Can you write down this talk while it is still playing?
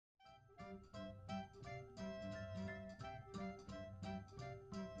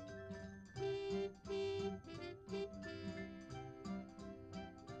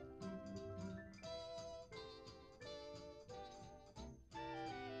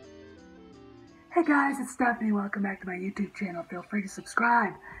Hey guys, it's Stephanie. Welcome back to my YouTube channel. Feel free to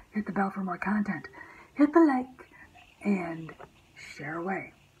subscribe, hit the bell for more content, hit the like, and share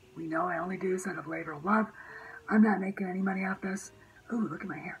away. We know I only do this out of labor of love. I'm not making any money off this. Ooh, look at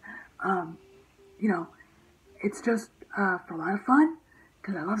my hair. It's just for a lot of fun,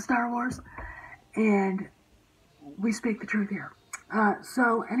 because I love Star Wars, and we speak the truth here.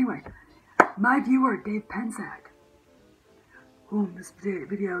 So anyway, my viewer, Dave Pensak, whom this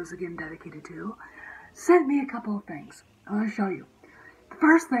video is again dedicated to, sent me a couple of things. I want to show you. The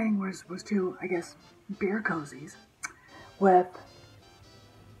first thing was two, I guess, beer cozies with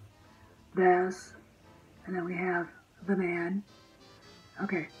this, and then we have the man.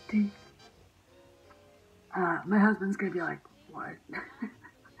 Okay, my husband's gonna be like, what?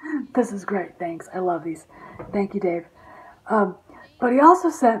 This is great, thanks. I love these. Thank you, Dave. But he also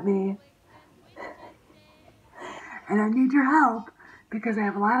sent me, and I need your help because I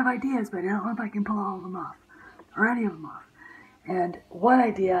have a lot of ideas, but I don't know if I can pull all of them off, or any of them off. And one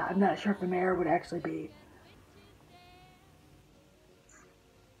idea, I'm not sure if the mayor would actually be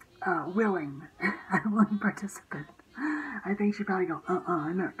willing, a willing participant. I think she'd probably go,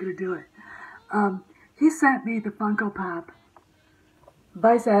 I'm not going to do it. He sent me the Funko Pop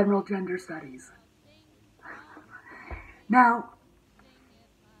Admiral Gender Studies. Now,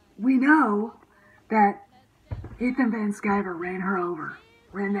 we know that Ethan Van Sciver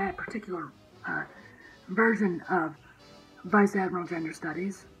ran that particular version of Admiral Gender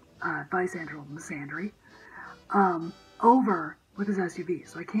Studies, Vice Admiral Misandry, over with his SUV.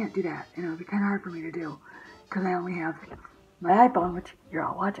 So I can't do that. And it would be kind of hard for me to do because I only have my iPhone, which you're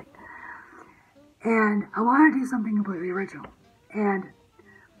all watching. And I want to do something completely original. And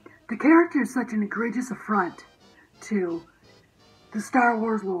the character is such an egregious affront to the Star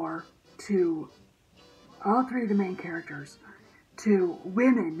Wars lore, to all three of the main characters, to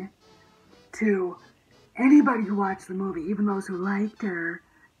women, to anybody who watched the movie, even those who liked her,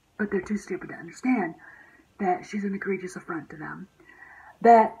 but they're too stupid to understand that she's an egregious affront to them,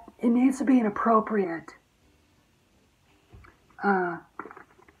 that it needs to be an appropriate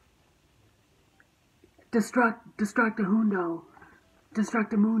destructamundo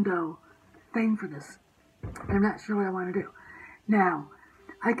thing for this. And I'm not sure what I want to do. Now,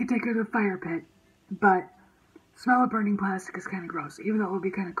 I could take her to the fire pit, but smell of burning plastic is kind of gross, even though it would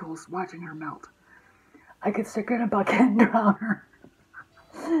be kind of cool watching her melt. I could stick her in a bucket and drown her.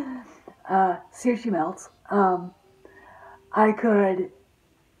 See if she melts. I could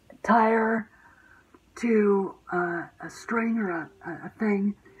tie her to a string or a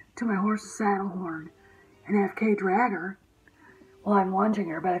thing to my horse's saddle horn and have Kay drag her while I'm lunging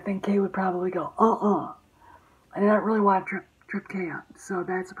her, but I think Kay would probably go, I don't really want to trip Kay up, so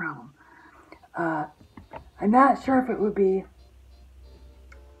that's a problem. I'm not sure if it would be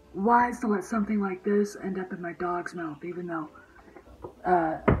wise to let something like this end up in my dog's mouth, even though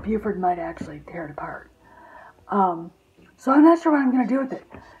Buford might actually tear it apart. So I'm not sure what I'm going to do with it.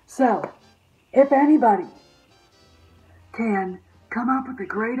 So, if anybody can come up with a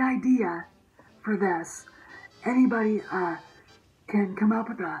great idea for this, anybody can come up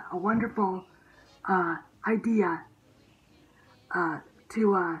with a wonderful idea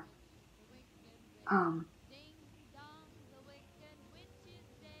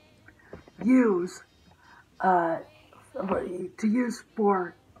to use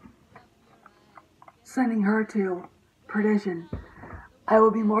for sending her to perdition, I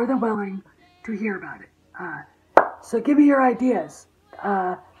will be more than willing to hear about it. So give me your ideas.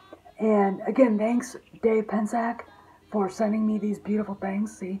 And again, thanks Dave Pensak for sending me these beautiful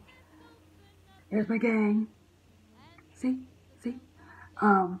things. See? Here's my gang. See?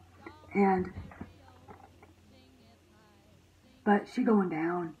 But she going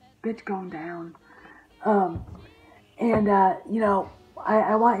down. Bitch going down. I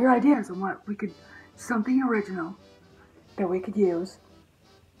want your ideas on what we could, something original that we could use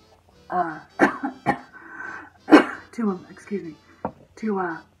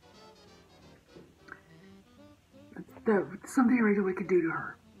something original we could do to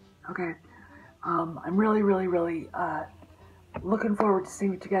her. Okay? I'm really looking forward to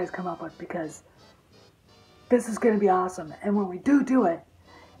seeing what you guys come up with, because this is going to be awesome. And when we do it,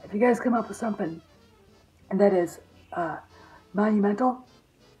 if you guys come up with something that is monumental,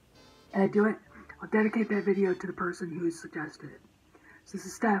 and I do it, I'll dedicate that video to the person who suggested it. So this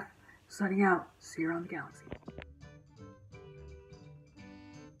is Steph, signing out. See you around the galaxy.